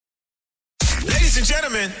Ladies and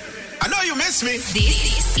gentlemen, I know you miss me.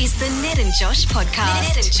 This is the Ned and Josh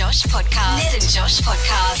podcast. Ned and Josh podcast. Ned and Josh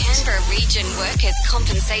podcast. Canberra Region Workers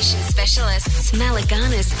Compensation Specialists.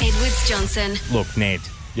 Malaganas Edwards Johnson. Look, Ned.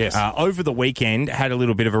 Yes. Over the weekend, had a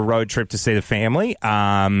little bit of a road trip to see the family.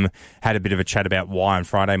 Had a bit of a chat about why on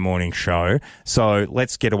Friday morning show. So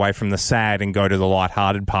let's get away from the sad and go to the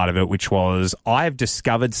lighthearted part of it, which was I've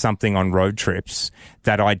discovered something on road trips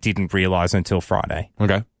that I didn't realise until Friday.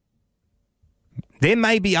 Okay. There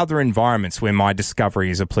may be other environments where my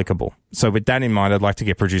discovery is applicable. So with that in mind, I'd like to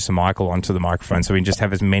get producer Michael onto the microphone so we can just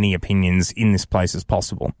have as many opinions in this place as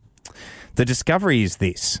possible. The discovery is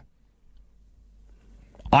this.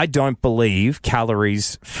 I don't believe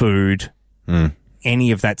calories, food,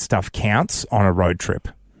 any of that stuff counts on a road trip.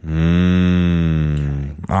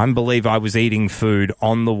 I believe I was eating food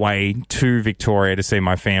on the way to Victoria to see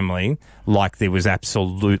my family like there was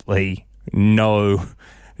absolutely no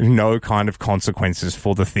kind of consequences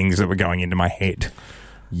for the things that were going into my head.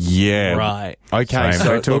 Yeah. Right. Okay.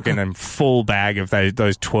 So I took in a full bag of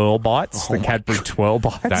those twirl bites, the Cadbury twirl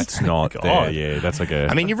bites. That's not there. Yeah, that's like a...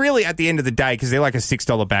 I mean, you really, at the end of the day, because they're like a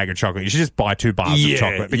 $6 bag of chocolate, you should just buy 2 bars of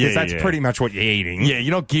chocolate because that's pretty much what you're eating. Yeah,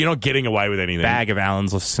 you're not getting away with anything. Bag of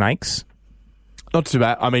Allen's snakes. Not too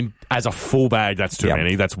bad. I mean, as a full bag, that's too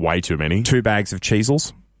many. That's way too many. 2 bags of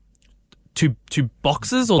Cheezels. Two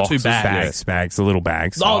boxes or Boxes, 2 bags? Bags, the little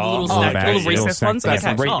bags. Oh, the little snack, bags, little recess snack ones? bags.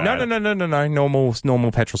 Okay. No.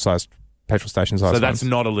 Normal petrol station size. So that's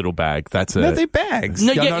not a little bag. That's a... No, they're bags.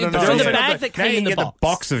 No, No, yeah, no, no, so no, the no, bag that came in the get box. the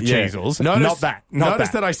box of Yeah. Cheezels. Notice Not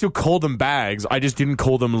that I still call them bags. I just didn't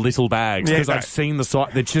call them little bags because Yeah, no. I've seen the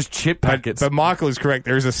site. They're just chip packets. But Michael is correct.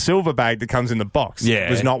 There is a silver bag that comes in the box. Yeah.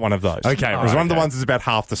 It was not one of those. Okay, It was one of the okay. ones that's about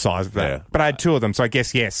half the size of that. Yeah. But I had 2 of them, so I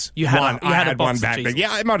guess, yes. You had one. a- you had I a box one of bag. But Cheezels.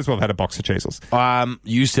 yeah, I might as well have had a box of Cheezels.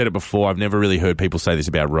 You said it before. I've never really heard people say this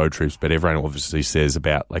about road trips, but everyone obviously says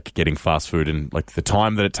about like getting fast food and like the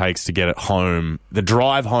time that it takes to get it home, the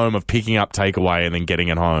drive home of picking up takeaway and then getting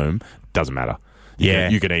it home doesn't matter.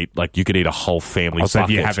 You could eat a whole family. Also,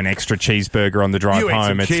 if you bucket. have an extra cheeseburger on the drive You eat home,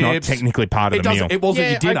 some it's not chips. technically part of the meal. It wasn't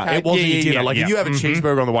Yeah, your dinner. okay. It wasn't Yeah, your dinner. yeah, Like yeah. if you have a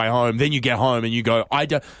cheeseburger on the way home, then you get home and you go,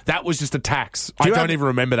 that was just a tax. I you don't have- even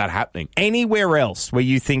remember that happening. Anywhere else where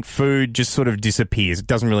you think food just sort of disappears, it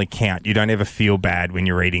doesn't really count. You don't ever feel bad when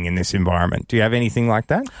you're eating in this environment. Do you have anything like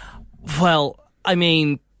that? Well, I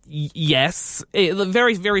mean, yes.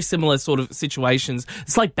 Very, very similar sort of situations.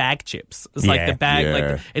 It's like bag chips. It's like the bag,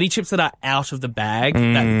 like any chips that are out of the bag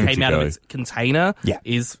that came out of its container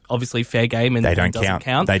is obviously fair game and They don't doesn't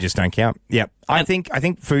count. They just don't count. Yep. I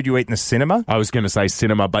think food you eat in the cinema. I was going to say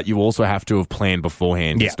cinema, but you also have to have planned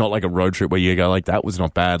beforehand. Yeah. It's not like a road trip where you go like, that was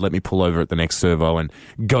not bad. Let me pull over at the next servo and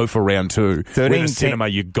go for round 2. With a cinema,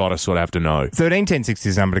 you got to sort of have to know. 131060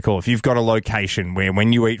 is the number to call. If you've got a location where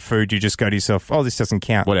when you eat food, you just go to yourself, oh, this doesn't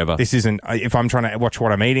count. Whatever. This isn't, if I'm trying to watch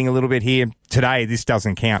what I'm eating a little bit here, today, this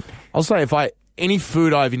doesn't count. I'll say any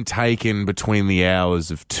food I've intaken between the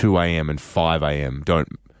hours of 2 a.m. and 5 a.m. don't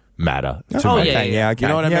matter to me. Okay. You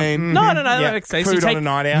know what I mean? No, that makes sense. Food You on a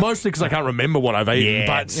night out. Mostly because I can't remember what I've eaten,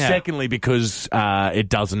 but secondly because it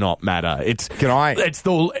does not matter.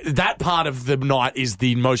 That part of the night is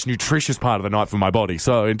the most nutritious part of the night for my body.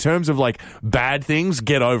 So in terms of like bad things,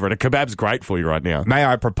 get over it. A kebab's great for you right now. May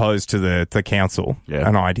I propose to the council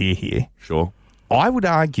an idea here? Sure. I would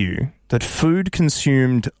argue that food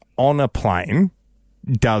consumed on a plane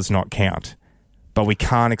does not count. But we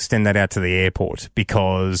can't extend that out to the airport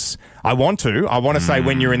because I want to say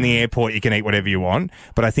when you're in the airport, you can eat whatever you want.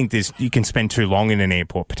 But I think you can spend too long in an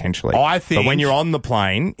airport potentially. But when you're on the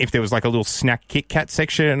plane, if there was like a little snack Kit Kat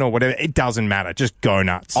section or whatever, it doesn't matter. Just go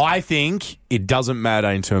nuts. I think it doesn't matter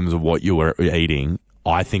in terms of what you are eating.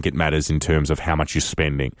 I think it matters in terms of how much you're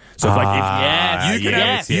spending. So if you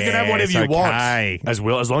can have whatever you want as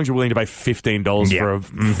long as you're willing to pay $15 for a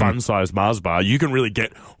fun-sized Mars bar, you can really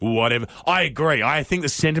get whatever. I agree. I think the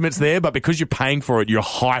sentiment's there, but because you're paying for it, you're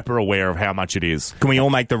hyper aware of how much it is. Can we all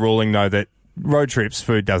make the ruling though that road trips,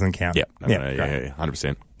 food doesn't count? Yeah,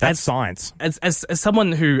 100%. That's science. As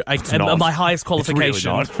someone who my highest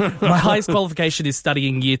qualification, my highest qualification is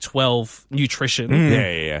studying year 12 nutrition.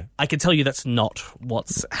 Yeah. I can tell you that's not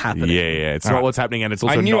what's happening. Yeah. It's not what's happening, and it's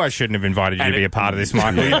also. I knew not, I shouldn't have invited you to be a part of this,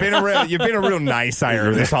 Michael. You've been a real naysayer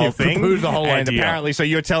of this whole thing. Poo-pooed the whole and idea. apparently, so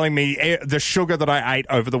you're telling me the sugar that I ate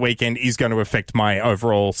over the weekend is going to affect my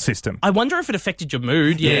overall system. I wonder if it affected your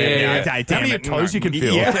mood. Yeah. How many toes you can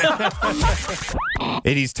feel? Yeah.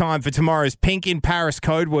 It is time for tomorrow's Pink in Paris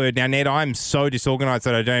code word. Now, Ned, I'm so disorganised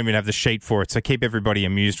that I don't even have the sheet for it, so keep everybody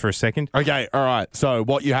amused for a second. Okay, all right. So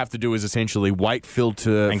what you have to do is essentially wait, Phil,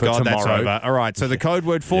 for God, tomorrow. That's over. All right, so the code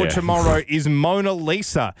word for tomorrow is Mona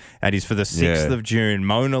Lisa. That is for the 6th of June.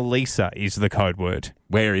 Mona Lisa is the code word.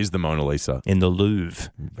 Where is the Mona Lisa? In the Louvre.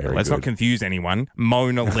 Let's not confuse anyone.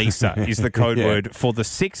 Mona Lisa is the code word for the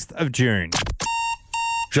 6th of June.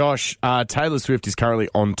 Josh, Taylor Swift is currently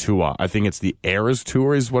on tour. I think it's the Eras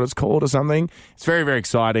Tour is what it's called or something. It's very, very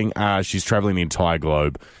exciting. She's traveling the entire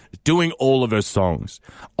globe, doing all of her songs.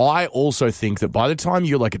 I also think that by the time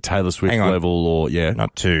you're like a Taylor Swift level or,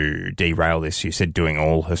 Not to derail this, you said doing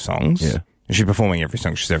all her songs. Yeah. Is she performing every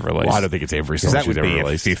song she's ever released? Well, I don't think it's every song she's ever released. That would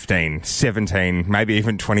be a 15, 17, maybe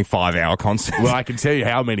even 25-hour concert. Well, I can tell you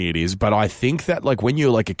how many it is, but I think that like when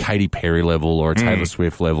you're like a Katy Perry level or a Taylor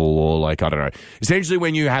Swift level or like, I don't know, essentially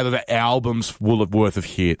when you have albums full of worth of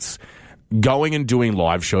hits, going and doing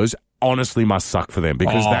live shows honestly must suck for them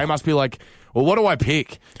because they must be like, well, what do I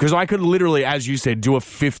pick? Because I could literally, as you said, do a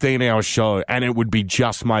 15-hour show and it would be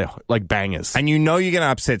just my, like, bangers. And you know you're going to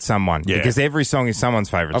upset someone because every song is someone's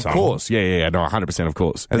favourite song. Of course. Yeah. No, 100% of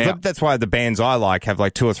course. That's why the bands I like have,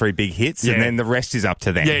 like, 2 or 3 big hits and then the rest is up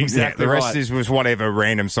to them. Yeah, exactly. The rest is whatever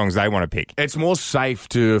random songs they want to pick. It's more safe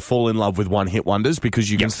to fall in love with one-hit wonders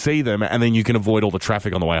because you can see them and then you can avoid all the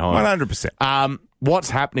traffic on the way home. 100%. What's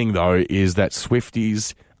happening, though, is that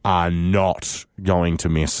Swifties are not going to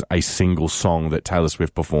miss a single song that Taylor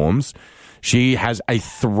Swift performs. She has a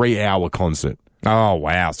 3-hour concert. Oh,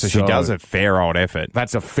 wow. So she does a fair old effort.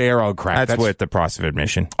 That's a fair old crack. That's worth the price of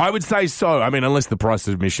admission. I would say so. I mean, unless the price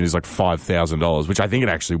of admission is like $5,000, which I think it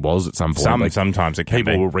actually was at some point. Sometimes it can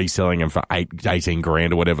People were reselling them for 18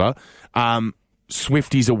 grand or whatever.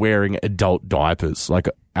 Swifties are wearing adult diapers, like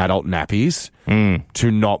adult nappies, to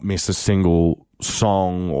not miss a single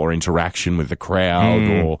song or interaction with the crowd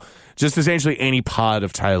or just essentially any part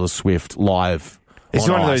of Taylor Swift live. It's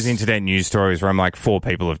one of those internet news stories where I'm like, 4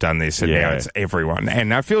 people have done this and now it's everyone.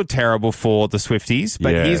 And I feel terrible for the Swifties,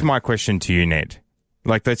 but here's my question to you, Ned.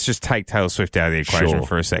 Like, let's just take Taylor Swift out of the equation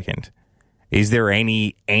for a second. Is there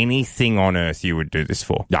anything on earth you would do this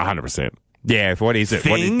for? 100%. Yeah, what is it?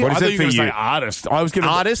 Thing? What is I it for you? Say artist. I was going to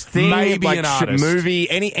artist thing, maybe like an artist. movie,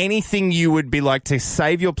 anything you would be like to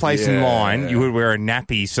save your place in line. You would wear a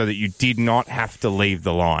nappy so that you did not have to leave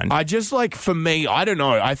the line. I just like for me, I don't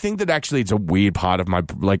know. I think that actually it's a weird part of my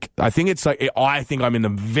like. I think it's like I think I'm in the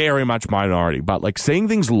very much minority, but like seeing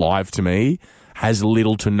things live to me has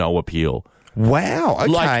little to no appeal. Wow.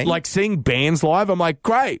 Okay. Like seeing bands live, I'm like,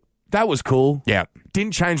 great, that was cool. Yeah.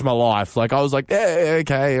 Didn't change my life. Like, I was like,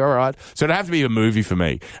 okay, all right. So it'd have to be a movie for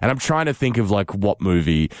me. And I'm trying to think of, like, what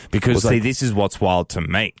movie, because... Well, see, this is what's wild to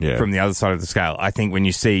me from the other side of the scale. I think when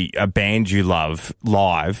you see a band you love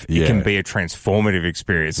live, it can be a transformative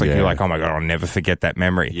experience. Like, you're like, oh, my God, I'll never forget that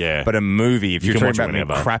memory. Yeah. But a movie, if you're talking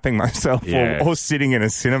about me crapping myself or sitting in a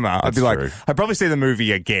cinema, I'd be like, I'd probably see the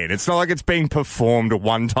movie again. It's not like it's being performed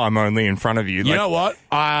one time only in front of you. You know what?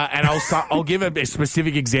 And I'll give a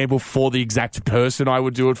specific example for the exact person I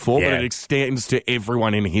would do it for, but it extends to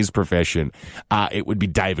everyone in his profession. It would be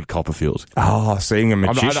David Copperfield. Oh, seeing a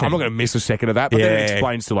magician. I'm not going to miss a second of that, but then it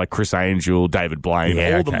explains to like Chris Angel, David Blaine,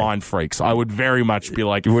 all the mind freaks. I would very much be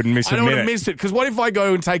like, you wouldn't miss I don't want to miss it, because what if I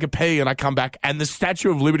go and take a pee and I come back and the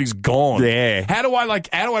Statue of Liberty's gone? Yeah. How do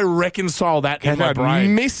I reconcile that in my brain? I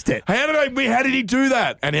missed it. How did he do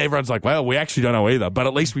that? And everyone's like, well, we actually don't know either, but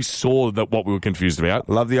at least we saw that what we were confused about.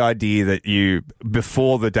 Love the idea that you,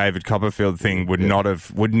 before the David Copperfield thing, would not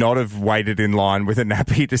have waited in line with a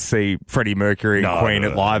nappy to see Freddie Mercury and Queen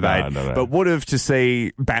at Live Aid, but would have to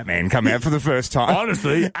see Batman come out for the first time.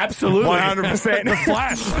 Honestly, absolutely. 100%. The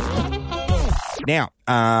Flash. Now,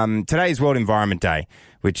 today is World Environment Day,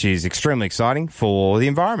 which is extremely exciting for the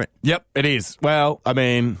environment. Yep, it is. Well, I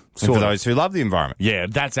mean... for those who love the environment. Yeah,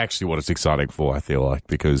 that's actually what it's exciting for, I feel like,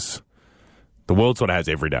 because... the world sort of has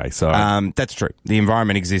every day, so... that's true. The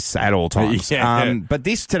environment exists at all times. But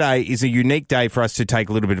this today is a unique day for us to take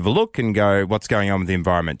a little bit of a look and go, what's going on with the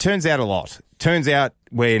environment? Turns out a lot. Turns out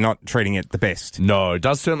we're not treating it the best. No, it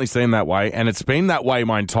does certainly seem that way, and it's been that way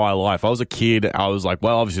my entire life. I was a kid, I was like,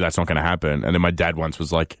 well, obviously that's not going to happen. And then my dad once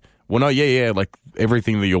was like, well, no, like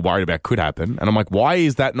everything that you're worried about could happen. And I'm like, why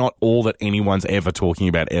is that not all that anyone's ever talking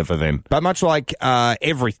about ever then? But much like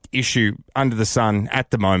every issue under the sun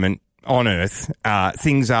at the moment, on Earth,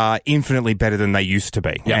 things are infinitely better than they used to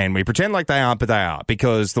be. Yep. And we pretend like they aren't, but they are.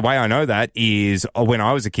 Because the way I know that is when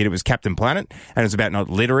I was a kid, it was Captain Planet, and it was about not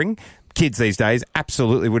littering. kids these days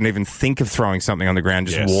absolutely wouldn't even think of throwing something on the ground,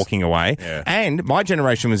 just walking away. Yeah. And my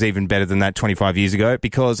generation was even better than that 25 years ago,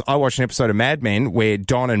 because I watched an episode of Mad Men where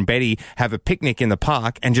Don and Betty have a picnic in the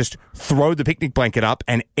park and just throw the picnic blanket up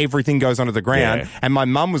and everything goes onto the ground. Yeah. And my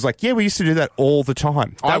mum was like, yeah, we used to do that all the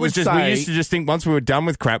time. We used to just think once we were done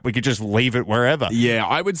with crap, we could just leave it wherever. Yeah,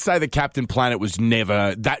 I would say that Captain Planet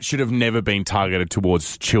should have never been targeted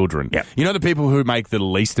towards children. Yep. You know, the people who make the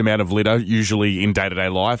least amount of litter, usually in day-to-day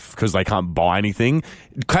life, because they can't buy anything.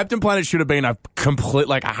 Captain Planet should have been a complete,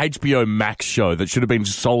 like a HBO Max show that should have been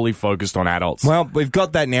solely focused on adults. Well, we've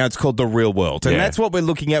got that now. It's called The Real World. And that's what we're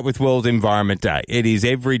looking at with World Environment Day. It is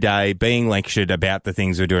every day being lectured about the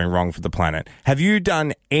things we're doing wrong for the planet. Have you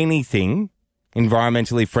done anything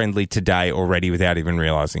environmentally friendly today already without even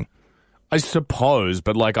realising? I suppose,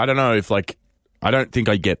 but I don't know if I don't think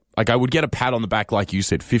I would get a pat on the back like you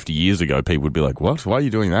said 50 years ago. People would be like, what? Why are you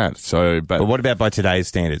doing that? But what about by today's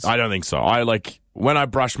standards? I don't think so. When I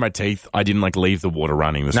brushed my teeth, I didn't leave the water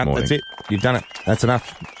running this morning. That's it. You've done it. That's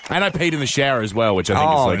enough. And I peed in the shower as well, which I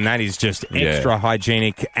think is and that is just extra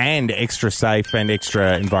hygienic and extra safe and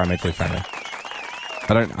extra environmentally friendly.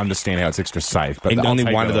 I don't understand how it's extra safe, but only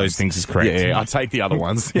one of those things is correct. Yeah, I'll take the other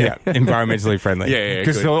ones. Yeah, environmentally friendly. Yeah,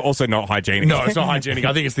 because it's also not hygienic. No, it's not hygienic.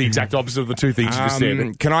 I think it's the exact opposite of the two things you just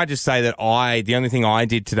said. Can I just say that the only thing I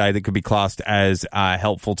did today that could be classed as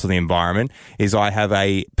helpful to the environment is I have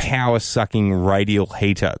a power-sucking radial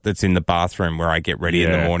heater that's in the bathroom where I get ready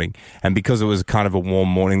in the morning. And because it was kind of a warm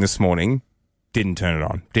morning this morning, didn't turn it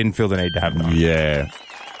on. Didn't feel the need to have it on. Yeah.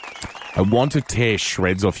 I want to tear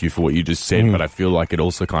shreds off you for what you just said, but I feel like it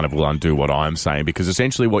also kind of will undo what I'm saying, because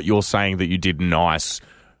essentially what you're saying that you did nice,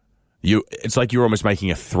 it's like you're almost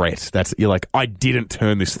making a threat. You're like, I didn't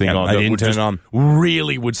turn this thing on. I didn't turn it on.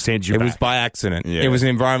 Really would send you back. It was by accident. Yeah. It was an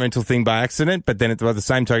environmental thing by accident, but then by the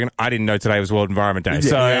same token, I didn't know today was World Environment Day.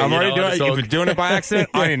 So I'm already doing it. If you're doing it by accident,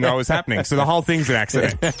 I didn't know it was happening. So the whole thing's an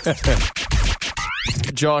accident.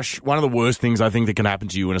 Josh, one of the worst things I think that can happen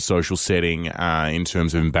to you in a social setting in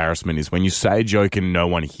terms of embarrassment is when you say a joke and no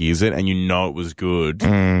one hears it and you know it was good.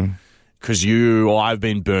 Because I've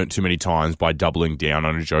been burnt too many times by doubling down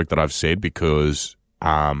on a joke that I've said, because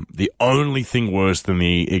the only thing worse than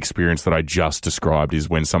the experience that I just described is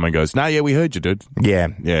when someone goes, "No, we heard you, dude." Yeah.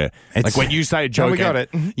 Yeah. Like when you say a joke. No, we got it.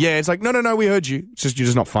 Yeah, it's like, no, we heard you. It's just, you're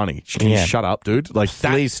just not funny. Can you shut up, dude?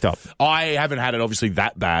 Please stop. I haven't had it obviously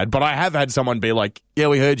that bad, but I have had someone be like, "Yeah,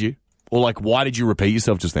 we heard you." Or why did you repeat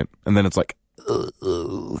yourself just then? And then it's like,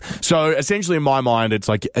 So essentially in my mind, it's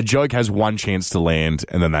like a joke has one chance to land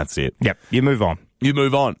and then that's it. Yep. You move on.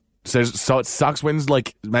 So it sucks when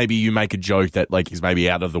maybe you make a joke that is maybe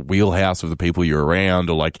out of the wheelhouse of the people you're around,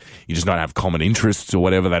 or you just don't have common interests or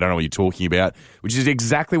whatever. They don't know what you're talking about, which is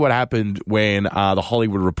exactly what happened when the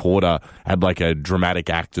Hollywood Reporter had a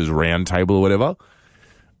dramatic actors round table or whatever.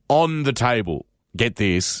 On the table, get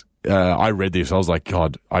this, I read this, I was like,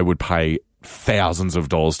 God, I would pay thousands of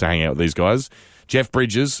dollars to hang out with these guys. Jeff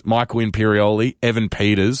Bridges, Michael Imperioli, Evan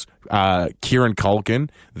Peters, Kieran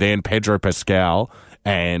Culkin, then Pedro Pascal,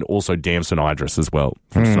 and also Damson Idris as well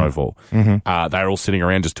from Snowfall. Mm-hmm. They're all sitting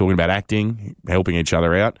around just talking about acting, helping each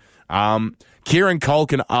other out. Kieran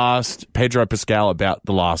Culkin asked Pedro Pascal about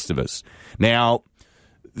The Last of Us. Now,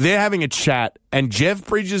 they're having a chat, and Jeff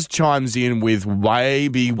Bridges chimes in with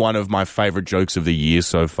maybe one of my favourite jokes of the year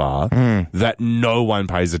so far that no one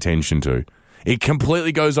pays attention to. It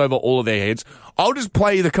completely goes over all of their heads. I'll just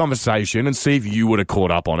play you the conversation and see if you would have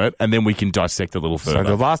caught up on it, and then we can dissect a little further.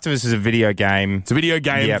 So The Last of Us is a video game. It's a video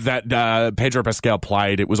game that Pedro Pascal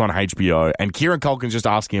played. It was on HBO, and Kieran Culkin just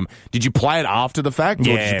asked him, did you play it after the fact,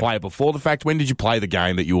 or did you play it before the fact? When did you play the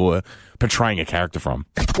game that you were portraying a character from?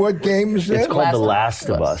 What game is it? It's called The Last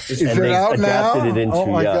of Us. Is it out now? Adapted it into,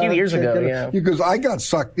 a few years ago, Because I got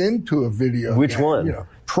sucked into a video Which game, one?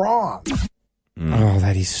 Tron. Oh,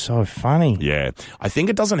 that is so funny. Yeah. I think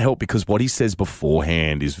it doesn't help because what he says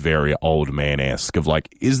beforehand is very old man-esque of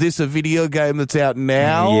is this a video game that's out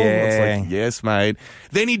now? Yeah. It's yes, mate.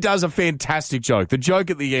 Then he does a fantastic joke. The joke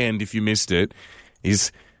at the end, if you missed it,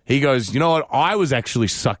 is he goes, you know what? I was actually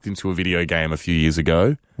sucked into a video game a few years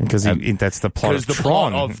ago. Because that's the plot of Tron. Because the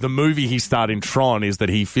plot of the movie he starred in, Tron, is that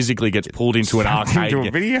he physically gets pulled into an arcade. Into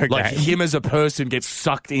a video game. Him as a person gets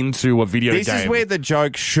sucked into a video game. This is where the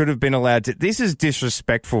joke should have been allowed to... This is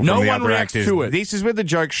disrespectful from the other actors. No one reacts to it. This is where the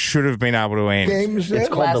joke should have been able to end. It's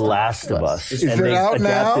called The Last of Us. Is it out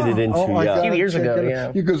now? Adapted it into, a few years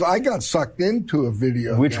ago, Because I got sucked into a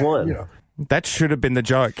video Which game. one? That should have been the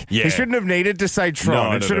joke. Yeah. He shouldn't have needed to say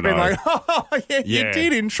Tron. It should have been like, oh, yeah, Yeah. you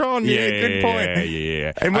did in Tron. Yeah, good point.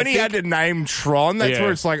 Yeah. And when he had to name Tron, that's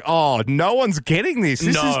where it's like, oh, no one's getting this.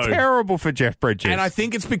 This is terrible for Jeff Bridges. And I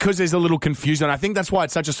think it's because there's a little confusion. I think that's why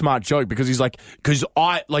it's such a smart joke, because he's like,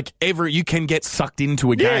 you can get sucked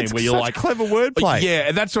into a game it's where you're such like, clever wordplay.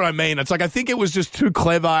 Yeah, that's what I mean. It's like, I think it was just too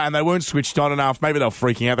clever and they weren't switched on enough. Maybe they were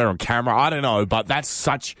freaking out there on camera. I don't know, but that's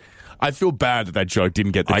such... I feel bad that joke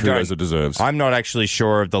didn't get the kudos it deserves. I'm not actually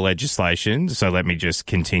sure of the legislation, so let me just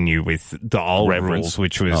continue with the old rules,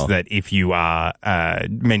 which was that if you are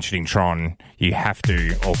mentioning Tron, you have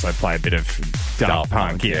to also play a bit of Daft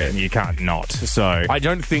Punk, and you can't not. So I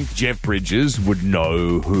don't think Jeff Bridges would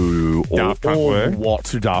know who Daft Punk were.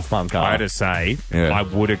 What Daft Punk are. I had to say, I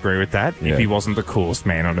would agree with that if he wasn't the coolest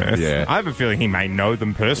man on earth. Yeah. I have a feeling he may know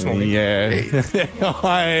them personally. Yeah.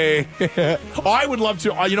 I would love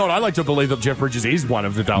to. You know what? I like to believe that Jeff Bridges is one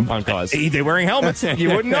of the Daft Punk guys. They're wearing helmets. You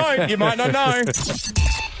wouldn't know. You might not know.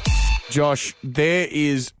 Josh, there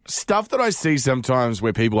is stuff that I see sometimes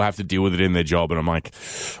where people have to deal with it in their job, and I'm like,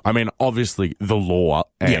 I mean, obviously the law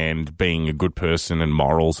and being a good person and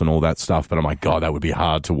morals and all that stuff, but I'm like, God, that would be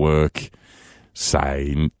hard to work,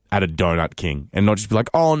 say, at a Donut King and not just be like,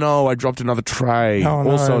 oh no, I dropped another tray.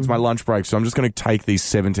 Also, it's my lunch break, so I'm just going to take these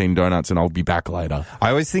 17 donuts and I'll be back later. I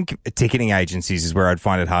always think ticketing agencies is where I'd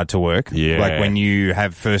find it hard to work. Yeah. Like when you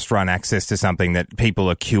have first run access to something that people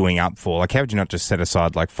are queuing up for. Like, how would you not just set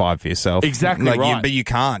aside like 5 for yourself? Exactly right. But you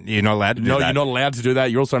can't. You're not allowed to do that. No, you're not allowed to do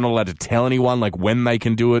that. You're also not allowed to tell anyone like when they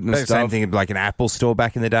can do it and Same stuff. thing like an Apple store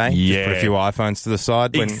back in the day. Yeah. Just put a few iPhones to the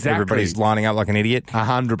side when everybody's lining up like an idiot.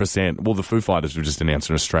 100%. Well, the Foo Fighters were just announced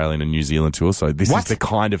an Australian and New Zealand tour, so this is the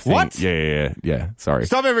kind of thing. What? Yeah. Sorry.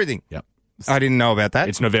 Stop everything. Yep. I didn't know about that.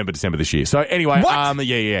 It's November, December this year. So anyway,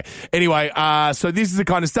 Anyway, so this is the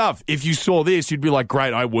kind of stuff. If you saw this, you'd be like,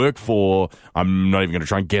 great, I work for, I'm not even going to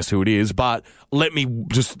try and guess who it is, but let me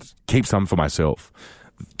just keep some for myself.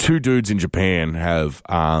 2 dudes in Japan have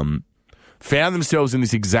found themselves in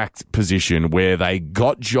this exact position where they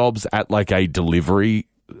got jobs at like a delivery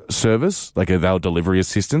service, like they were delivery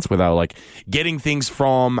assistants, where they were like getting things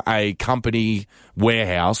from a company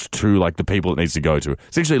warehouse to like the people it needs to go to.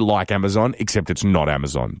 Essentially like Amazon, except it's not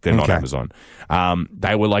Amazon. They're not Amazon.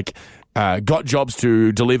 They were like got jobs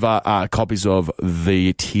to deliver copies of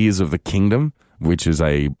the Tears of the Kingdom, which is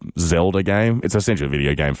a Zelda game. It's essentially a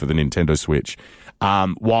video game for the Nintendo Switch.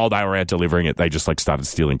 While they were out delivering it, they just like started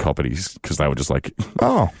stealing copies because they were just like,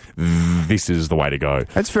 this is the way to go.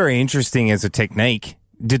 That's very interesting as a technique.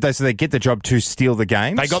 So they get the job to steal the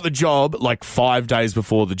games? They got the job like 5 days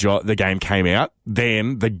before the game came out.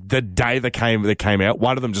 Then the day that came out,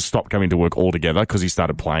 one of them just stopped coming to work altogether because he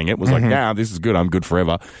started playing it. Was like, nah, this is good. I'm good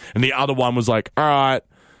forever. And the other one was like, all right,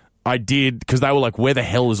 I did, because they were like, where the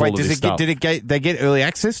hell is all of this stuff? Did they get early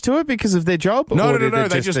access to it because of their job? No.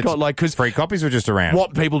 They just got like, because free copies were just around.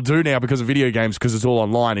 What people do now because of video games, because it's all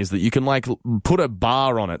online, is that you can like put a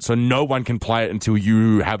bar on it so no one can play it until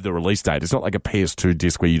you have the release date. It's not like a PS2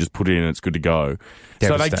 disc where you just put it in and it's good to go.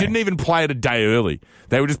 So they didn't even play it a day early.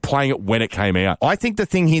 They were just playing it when it came out. I think the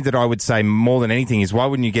thing here that I would say more than anything is, why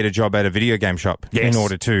wouldn't you get a job at a video game shop in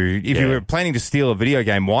order to, if you were planning to steal a video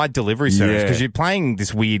game, why delivery service? Because you're playing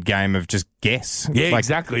this weird game of just guess. Yeah,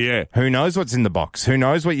 exactly, yeah. Who knows what's in the box? Who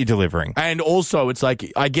knows what you're delivering? And also, it's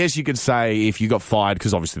like, I guess you could say if you got fired,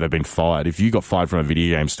 because obviously they've been fired, if you got fired from a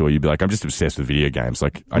video game store, you'd be like, I'm just obsessed with video games.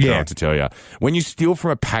 Like, I don't know what to tell you. When you steal from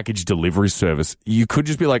a package delivery service, you could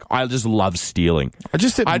just be like, I just love stealing. I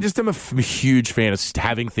just am a huge fan of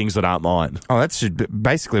having things that aren't mine. Oh, that's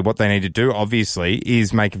basically what they need to do, obviously,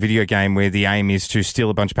 is make a video game where the aim is to steal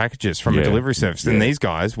a bunch of packages from a delivery service. Then these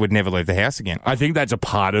guys would never leave the house again. I think that's a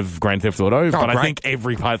part of Grand Theft Auto, but I think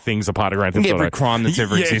every thing's a part of Grand Theft Auto. Every crime that's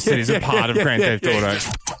ever existed is a part of Grand Theft Auto.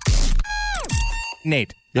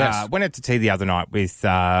 Ned. Yes. Went out to tea the other night with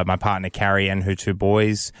my partner Carrie and her 2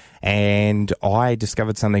 boys, and I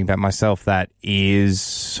discovered something about myself that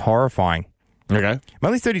is horrifying. Okay. I'm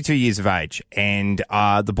only 32 years of age, and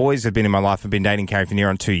the boys have been in my life. I've been dating Carrie for near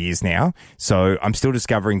on 2 years now, so I'm still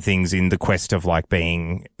discovering things in the quest of like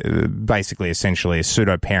being basically essentially a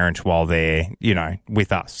pseudo-parent while they're,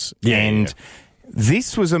 with us.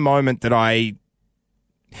 This was a moment that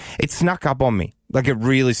it snuck up on me. Like, it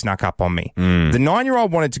really snuck up on me. The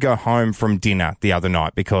 9-year-old wanted to go home from dinner the other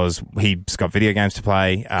night because he's got video games to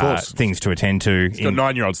play, things to attend to. He's got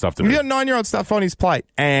 9-year-old stuff to do. He's got 9-year-old stuff on his plate,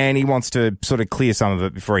 and he wants to sort of clear some of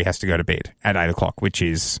it before he has to go to bed at 8 o'clock, which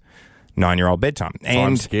is 9-year-old bedtime.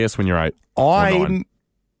 Time's scarce when you're 8. I'm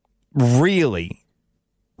really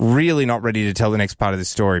not ready to tell the next part of this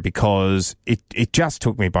story because it just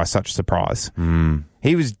took me by such surprise.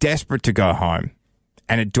 He was desperate to go home.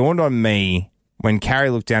 And it dawned on me when Carrie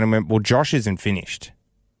looked down and went, well, Josh isn't finished.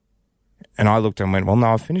 And I looked and went, well,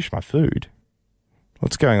 no, I've finished my food.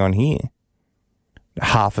 What's going on here?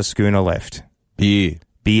 Half a schooner left. Beer.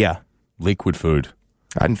 Liquid food.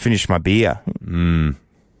 I hadn't finished my beer. And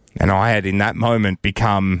I had, in that moment,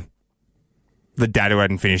 become the dad who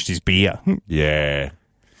hadn't finished his beer. Yeah.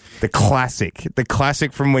 The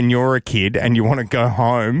classic from when you're a kid and you want to go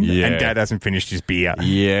home and dad hasn't finished his beer.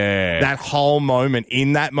 Yeah. That whole moment,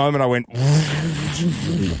 in that moment, I went...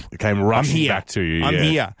 It came rushing back to you. I'm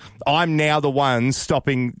here. I'm now the one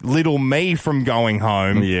stopping little me from going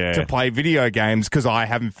home to play video games because I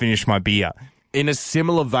haven't finished my beer. In a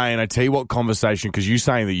similar vein, I tell you what conversation, because you're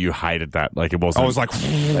saying that you hated that. Like, it wasn't... I was like,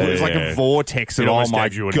 it was like a vortex of, oh my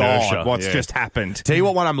God, what's just happened? Tell you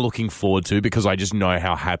what one I'm looking forward to, because I just know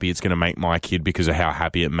how happy it's going to make my kid because of how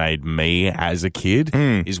happy it made me as a kid,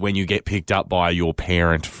 is when you get picked up by your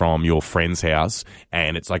parent from your friend's house,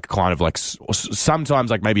 and it's like kind of like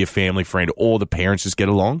sometimes like maybe a family friend or the parents just get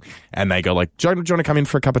along, and they go like, do you want to come in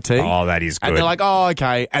for a cup of tea? Oh, that is good. And they're like, oh,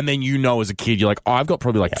 okay. And then you know as a kid, you're like, oh, I've got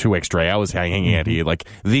probably like 2 extra hours hanging out here. Like,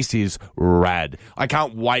 this is rad. I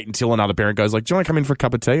can't wait until another parent goes like, do you want to come in for a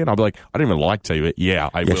cup of tea? And I'll be like, I don't even like tea, but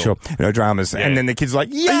I will. Sure. No dramas. Yeah. And then the kid's like,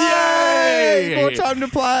 yay! More time to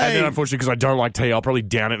play. And then unfortunately, because I don't like tea, I'll probably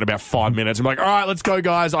down it in about 5 minutes. I'm like, all right, let's go,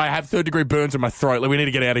 guys. I have 3rd-degree burns in my throat. Like, we need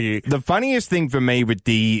to get out of here. The funniest thing for me with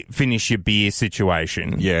the finish your beer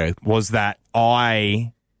situation was that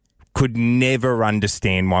I could never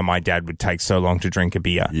understand why my dad would take so long to drink a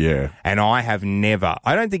beer. Yeah. And I have never,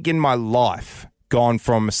 I don't think in my life, gone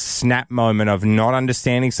from a snap moment of not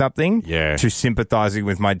understanding something to sympathizing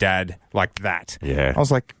with my dad like that. Yeah. I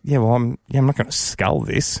was like, I'm not going to scull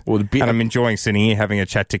this. Well, and I'm enjoying sitting here having a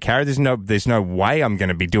chat to Carrie. There's no way I'm going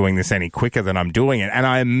to be doing this any quicker than I'm doing it. And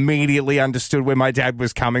I immediately understood where my dad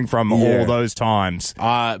was coming from all those times.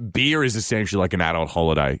 Beer is essentially like an adult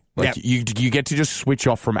holiday. Like you get to just switch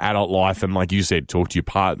off from adult life and, like you said, talk to your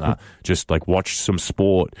partner, just like watch some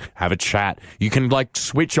sport, have a chat. You can like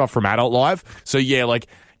switch off from adult life. So like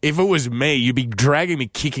if it was me, you'd be dragging me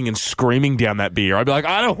kicking and screaming down that beer. I'd be like,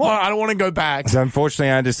 I don't want to go back. So unfortunately,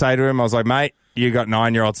 I had to say to him, I was like, mate, you got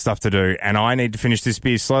 9-year-old stuff to do, and I need to finish this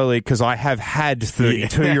beer slowly because I have had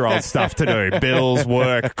 32-year-old stuff to do. Bills,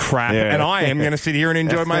 work, crap, and I am going to sit here and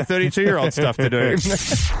enjoy my 32-year-old stuff to do.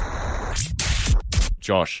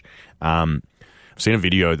 Josh, I've seen a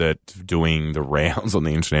video that's doing the rounds on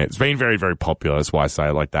the internet. It's been very, very popular. That's why I say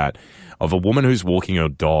it like that. Of a woman who's walking her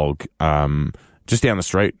dog just down the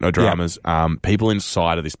street, no dramas. People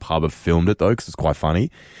inside of this pub have filmed it, though, because it's quite funny.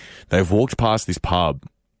 They've walked past this pub,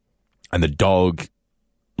 and the dog,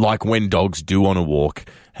 like when dogs do on a walk,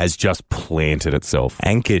 has just planted itself.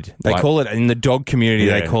 Anchored. They call it, in the dog community,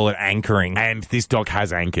 they call it anchoring. And this dog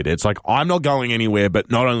has anchored. It's like, I'm not going anywhere,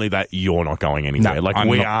 but not only that, you're not going anywhere. No, like,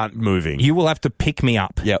 we aren't moving. You will have to pick me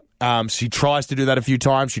up. Yep. She tries to do that a few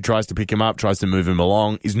times. She tries to pick him up, tries to move him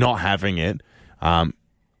along. He's not having it.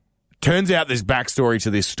 Turns out there's backstory to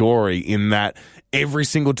this story in that every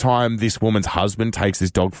single time this woman's husband takes this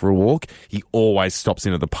dog for a walk, he always stops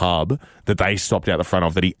into the pub that they stopped out the front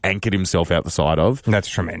of, that he anchored himself out the side of. That's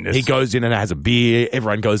tremendous. He goes in and has a beer.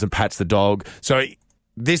 Everyone goes and pats the dog. So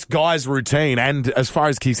this guy's routine, and as far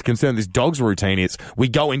as he's concerned, this dog's routine is, we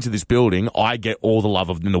go into this building, I get all the love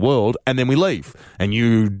in the world, and then we leave. And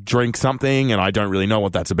you drink something, and I don't really know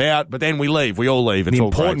what that's about, but then we leave. We all leave. It's the all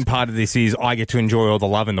important great. part of this is I get to enjoy all the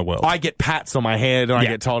love in the world. I get pats on my head, and I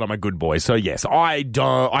get told I'm a good boy. So yes,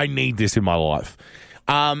 I need this in my life.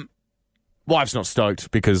 Wife's not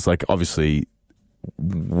stoked because, like, obviously,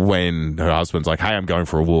 when her husband's like, hey, I'm going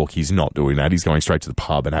for a walk, he's not doing that. He's going straight to the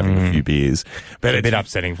pub and having a few beers. But it's a bit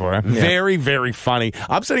upsetting for her. Very, very funny.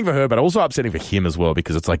 Upsetting for her, but also upsetting for him as well,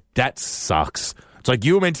 because it's like, that sucks. It's like,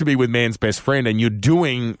 you were meant to be with man's best friend and you're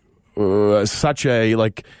doing such a,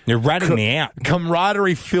 like... You're ratting me out.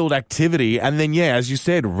 Camaraderie-filled activity. And then, as you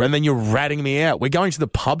said, and then you're ratting me out. We're going to the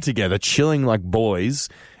pub together, chilling like boys,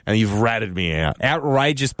 and you've ratted me out.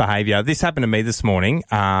 Outrageous behaviour. This happened to me this morning.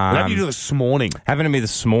 What happened to you this morning? Happened to me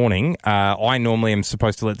this morning. I normally am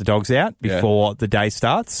supposed to let the dogs out before the day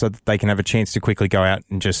starts so that they can have a chance to quickly go out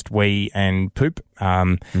and just wee and poop.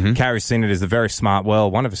 Carrie's seen it as a very smart,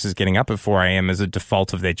 one of us is getting up at 4 a.m. as a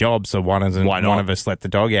default of their job, so one of us let the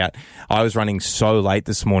dog out. I was running so late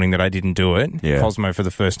this morning that I didn't do it. Cosmo, for the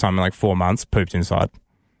first time in like 4 months, pooped inside.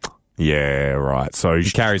 Yeah, right. So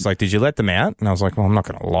Carrie's like, did you let them out? And I was like, well, I'm not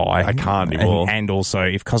going to lie. I can't anymore. And also,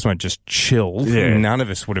 if Cosmo just chilled, none of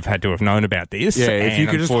us would have had to have known about this. Yeah, if you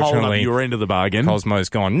could just hold up your end of the bargain. Cosmo's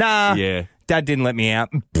gone, nah, Dad didn't let me out.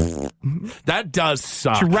 That does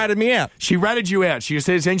suck. She ratted me out. She ratted you out. She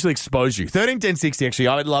essentially exposed you. 131060, actually,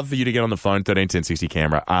 I would love for you to get on the phone, 131060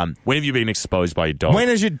 camera. When have you been exposed by your dog? When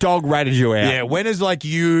has your dog ratted you out? Yeah, when has, like,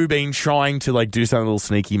 you been trying to, like, do something a little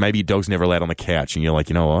sneaky? Maybe your dog's never allowed on the couch, and you're like,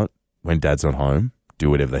 you know what? When Dad's not home, do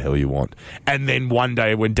whatever the hell you want. And then one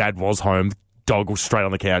day when Dad was home, dog was straight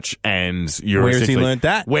on the couch, and you're Where's he learned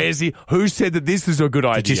that? Where's he? Who said that this is a good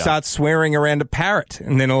idea? Did you start swearing around a parrot,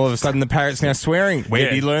 and then all of a sudden the parrot's now swearing? Where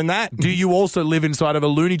did you learn that? Do you also live inside of a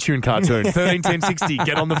Looney Tune cartoon? 131060,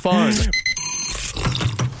 get on the phone.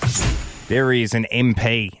 There is an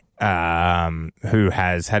MP who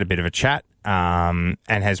has had a bit of a chat and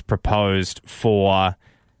has proposed for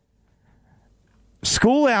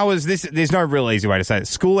school hours. There's no real easy way to say it.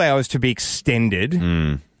 School hours to be extended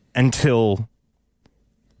until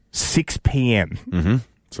 6 p.m. Mm-hmm.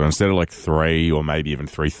 So instead of like 3 or maybe even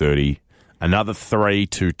 3:30, another 3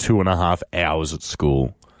 to 2.5 hours at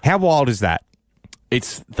school. How wild is that?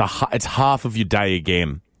 It's half of your day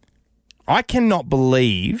again. I cannot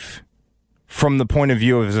believe, from the point of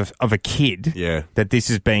view of a kid, that this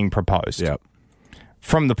is being proposed. Yeah.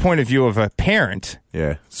 From the point of view of a parent,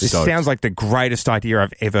 this sounds like the greatest idea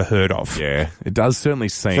I've ever heard of. Yeah, it does certainly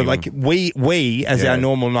seem. So, like, we as our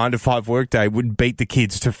normal 9 to 5 workday would beat the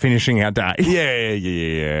kids to finishing our day.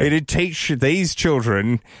 Yeah. It'd teach these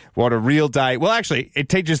children what a real day. Well, actually, it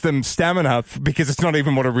teaches them stamina because it's not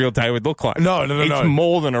even what a real day would look like. No. It's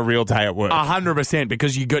more than a real day at work. 100%,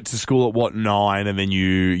 because you get to school at 9, and then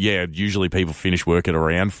usually people finish work at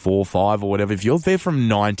around 4, 5 or whatever. If you're there from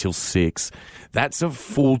 9 till 6, that's a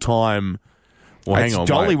full-time. Well, hang on,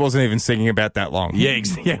 Dolly mate. wasn't even singing about that long. Yeah,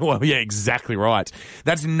 exactly right.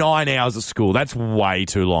 That's 9 hours at school. That's way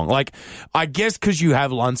too long. Like, I guess because you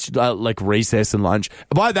have lunch, like recess and lunch.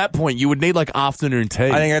 By that point, you would need like afternoon tea.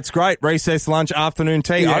 I think that's great. Recess, lunch, afternoon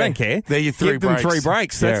tea. Yeah. I don't care. They're your 3 Give them breaks. 3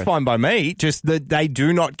 breaks. That's fine by me. Just that they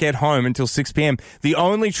do not get home until 6 p.m. The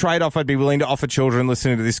only trade-off I'd be willing to offer children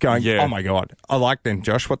listening to this going, oh my God, I like them,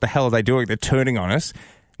 Josh. What the hell are they doing? They're turning on us.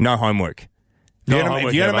 No homework. If you're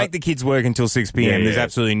going to make the kids work until 6 p.m., there's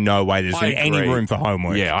absolutely no way there's any room for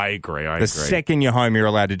homework. Yeah, I agree. The second you're home, you're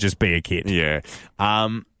allowed to just be a kid. Yeah.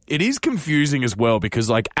 It is confusing as well because,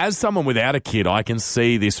 like, as someone without a kid, I can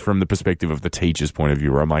see this from the perspective of the teacher's point of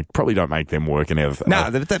view where I'm like, probably don't make them work and everything. No,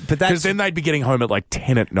 but that's... Because then they'd be getting home at like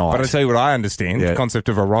 10 at night. But I'll tell you what I understand, the concept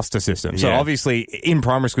of a roster system. So obviously in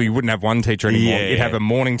primary school you wouldn't have one teacher anymore. You'd have a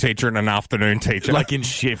morning teacher and an afternoon teacher. Like in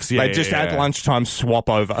shifts, They just at lunchtime swap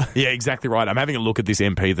over. Yeah, exactly right. I'm having a look at this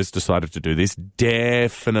MP that's decided to do this.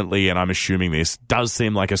 Definitely, and I'm assuming this, does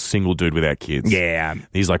seem like a single dude without kids. Yeah.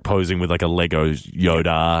 He's like posing with like a Lego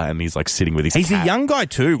Yoda and he's like sitting with his He's cat. a young guy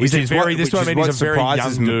too. He's a very young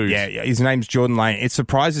dude. Yeah, his name's Jordan Lane. It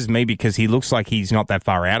surprises me because he looks like he's not that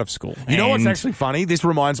far out of school. You know what's actually funny? This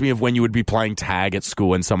reminds me of when you would be playing tag at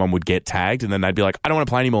school and someone would get tagged and then they'd be like, I don't want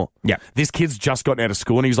to play anymore. Yeah. This kid's just gotten out of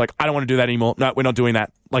school and he was like, I don't want to do that anymore. No, we're not doing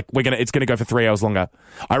that. Like, it's going to go for 3 hours longer.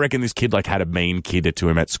 I reckon this kid, like, had a mean kid to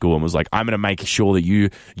him at school and was like, I'm going to make sure that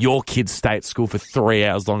your kids stay at school for 3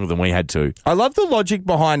 hours longer than we had to. I love the logic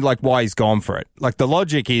behind, like, why he's gone for it. Like, the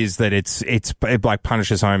logic is that it like,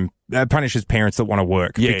 punishes parents that want to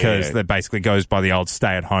work because that basically goes by the old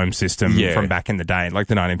stay-at-home system from back in the day, like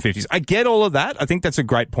the 1950s. I get all of that. I think that's a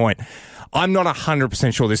great point. I'm not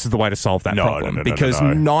 100% sure this is the way to solve that problem because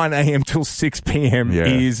 9 a.m. till 6 p.m.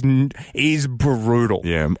 is brutal.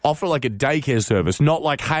 Yeah, offer like a daycare service, not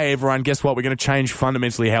like, hey, everyone, guess what? We're going to change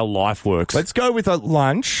fundamentally how life works. Let's go with a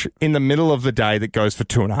lunch in the middle of the day that goes for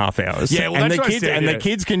 2.5 hours. Yeah, well, and that's the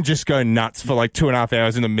kids can just go nuts for like 2.5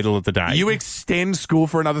 hours in the middle of the day. You extend school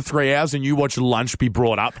for another 3 hours and you watch lunch be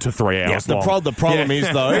brought up to 3 hours. Yes, the problem is,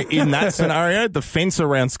 though, in that scenario, the fence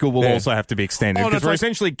around school will also have to be extended because we're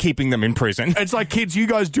essentially keeping them in prison. It's like, kids, you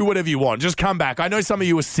guys do whatever you want. Just come back. I know some of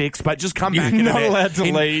you are 6, but just come back. You're not allowed to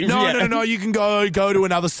leave. No. You can go to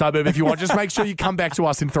another suburb if you want. Just make sure you come back to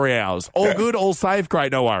us in 3 hours. All good, all safe,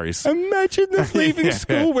 great, no worries. Imagine them leaving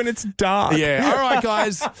school when it's dark. Yeah. All right,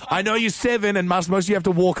 guys. I know you're 7 and most of you have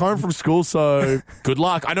to walk home from school, so good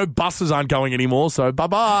luck. I know buses aren't going anymore, so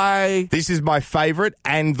bye-bye. This is my favourite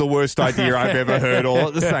and the worst idea I've ever heard all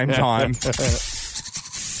at the same time.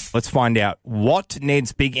 Let's find out what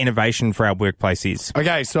Ned's big innovation for our workplace is.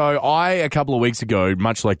 Okay, so a couple of weeks ago,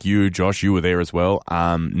 much like you, Josh, you were there as well,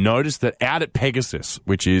 noticed that out at Pegasus,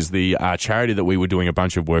 which is the charity that we were doing a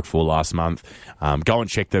bunch of work for last month, go and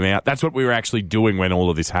check them out. That's what we were actually doing when all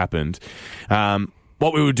of this happened.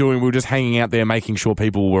 What we were doing, we were just hanging out there, making sure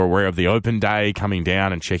people were aware of the open day, coming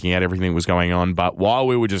down and checking out everything that was going on. But while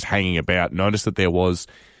we were just hanging about, noticed that there was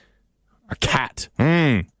a cat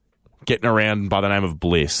getting around by the name of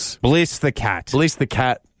Bliss. Bliss the cat. Bliss the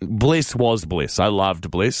cat. Bliss was Bliss. I loved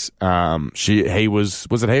Bliss. Was it he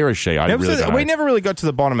or she? I really don't know. We never really got to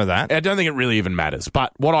the bottom of that. I don't think it really even matters.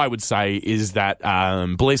 But what I would say is that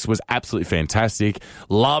Bliss was absolutely fantastic.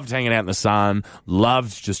 Loved hanging out in the sun.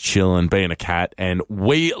 Loved just chilling, being a cat. And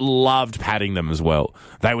we loved patting them as well.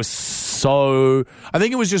 They were so... I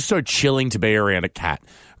think it was just so chilling to be around a cat.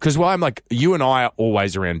 Because I'm like, you and I are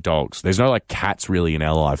always around dogs. There's no like cats really in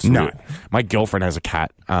our lives. No. My girlfriend has a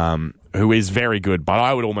cat who is very good, but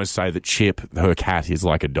I would almost say that Chip, her cat, is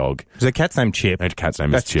like a dog. Is her cat's name Chip? Her cat's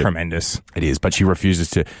name is Chip. That's tremendous. It is, but she refuses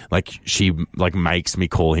to, she makes me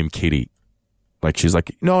call him Kitty. She's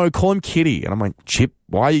like, no, call him Kitty. And I'm like, Chip,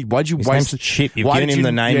 why'd you His waste... name's Chip. You've given him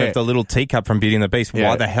the name of the little teacup from Beauty and the Beast. Yeah.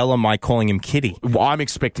 Why the hell am I calling him Kitty? Well, I'm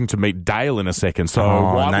expecting to meet Dale in a second, so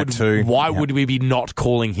why would we be not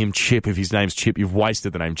calling him Chip if his name's Chip? You've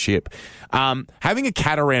wasted the name Chip. Having a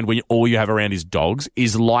cat around when all you have around is dogs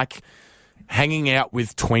is like hanging out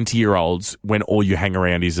with 20-year-olds when all you hang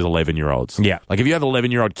around is 11-year-olds. Yeah. Like if you have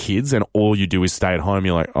 11-year-old kids and all you do is stay at home,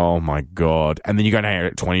 you're like, oh my God. And then you go and hang out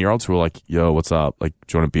at 20-year-olds who are like, yo, what's up? Like,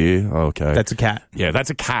 do you want a beer? Oh, okay. That's a cat. Yeah, that's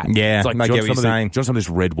a cat. Yeah, it's like, I do you get want what you're saying. do you want some of this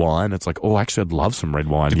red wine? It's like, oh, actually, I'd love some red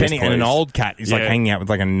wine. Depending yes, on an please. old cat, he's like hanging out with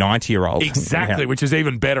like a 90-year-old. Exactly, Yeah. which is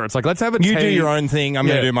even better. It's like, let's have a You tea. do your own thing. I'm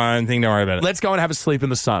going to do my own thing. Don't worry about it. Let's go and have a sleep in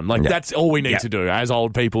the sun. That's all we need to do as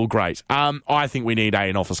old people. Great. I think we need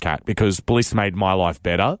an office cat because Bliss made my life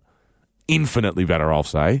better. Infinitely better, I'll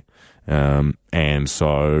say. And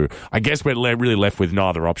so I guess we're really left with no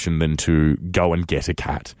other option than to go and get a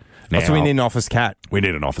cat. Now, So we need an office cat. We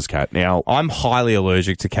need an office cat. Now, I'm highly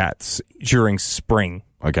allergic to cats during spring.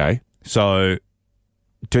 okay. So,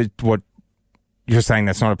 what you're saying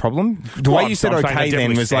that's not a problem? The way you said okay then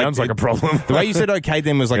was like sounds like a problem. The way you said okay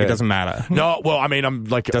then was like it doesn't matter. No, well, I mean, I'm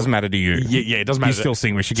like... It doesn't matter to you. Yeah, it doesn't matter. You still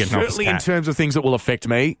think we should get an office Certainly cat. in terms of things that will affect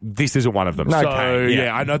me, this isn't one of them. Okay, So,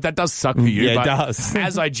 yeah. I know that does suck for you. Yeah, it but does.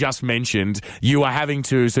 As I just mentioned, you are having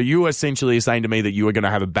to... So you essentially are saying to me that you are going to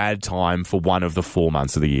have a bad time for one of the 4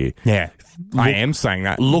 months of the year. Yeah. I am saying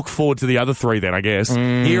that. Look forward to the other 3 then, I guess.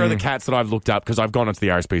 Here are the cats that I've looked up because I've gone onto the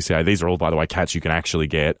RSPCA. These are all, by the way, cats you can actually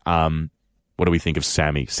get. What do we think of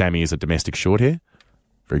Sammy? Sammy is a domestic shorthair.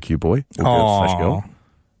 Very cute boy. Or girl/girl.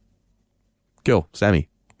 Girl, Sammy.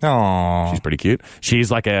 Oh, She's pretty cute.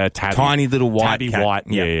 She's like a tiny little white tabby cat. white.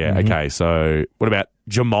 Yeah. Mm-hmm. Okay, so what about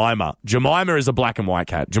Jemima? Jemima is a black and white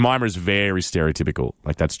cat. Jemima is very stereotypical.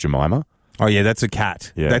 Like, that's Jemima. Oh, yeah, that's a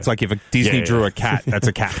cat. Yeah. That's like if a Disney drew a cat, that's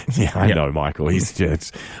a cat. Yeah, I know, Michael. He's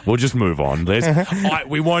just. We'll just move on.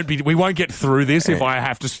 We won't get through this if I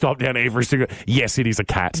have to stop down every single. Yes, it is a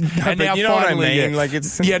cat. And but you know what I mean? Yeah, Like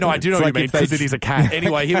it's. Yeah, no, I do know it's what like you mean because it is a cat.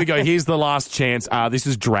 Anyway, here we go. Here's the last chance. This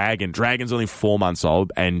is Dragon. Dragon's only 4 months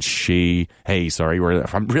old, and I'm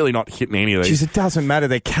really not hitting any of these. Jeez, it doesn't matter.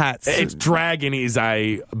 They're cats. Dragon is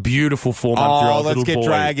a beautiful 4-month-old little boy. Let's get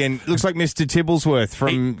Dragon. Looks like Mr. Tibblesworth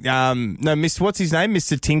from what's his name?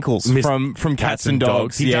 Mr. Tinkles from Cats and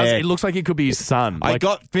Dogs. He does. It looks like he could be his son. I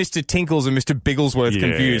got Mr. Tinkles and Mr. Bigglesworth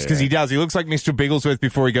confused because he does. He looks like Mr. Bigglesworth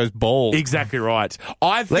before he goes bald. Exactly right.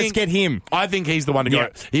 Let's get him. I think he's the one to go.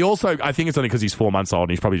 He also, I think it's only because he's 4 months old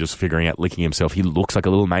and he's probably just figuring out licking himself. He looks like a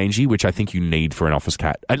little mangy, which I think you need for an office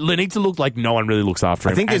cat. It needs to look like no one really looks after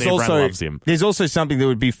him. I think and everyone loves him. There's also something that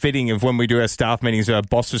would be fitting of when we do our staff meetings where our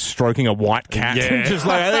boss is stroking a white cat. Yeah. Just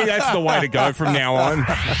like, I think that's the way to go from now on.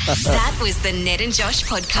 That was the Ned and Josh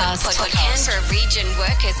podcast for Canberra Region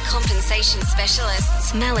Workers Compensation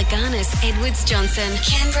Specialists, Malaganas Edwards Johnson,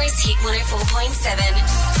 Canberra's Hit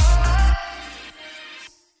 104.7.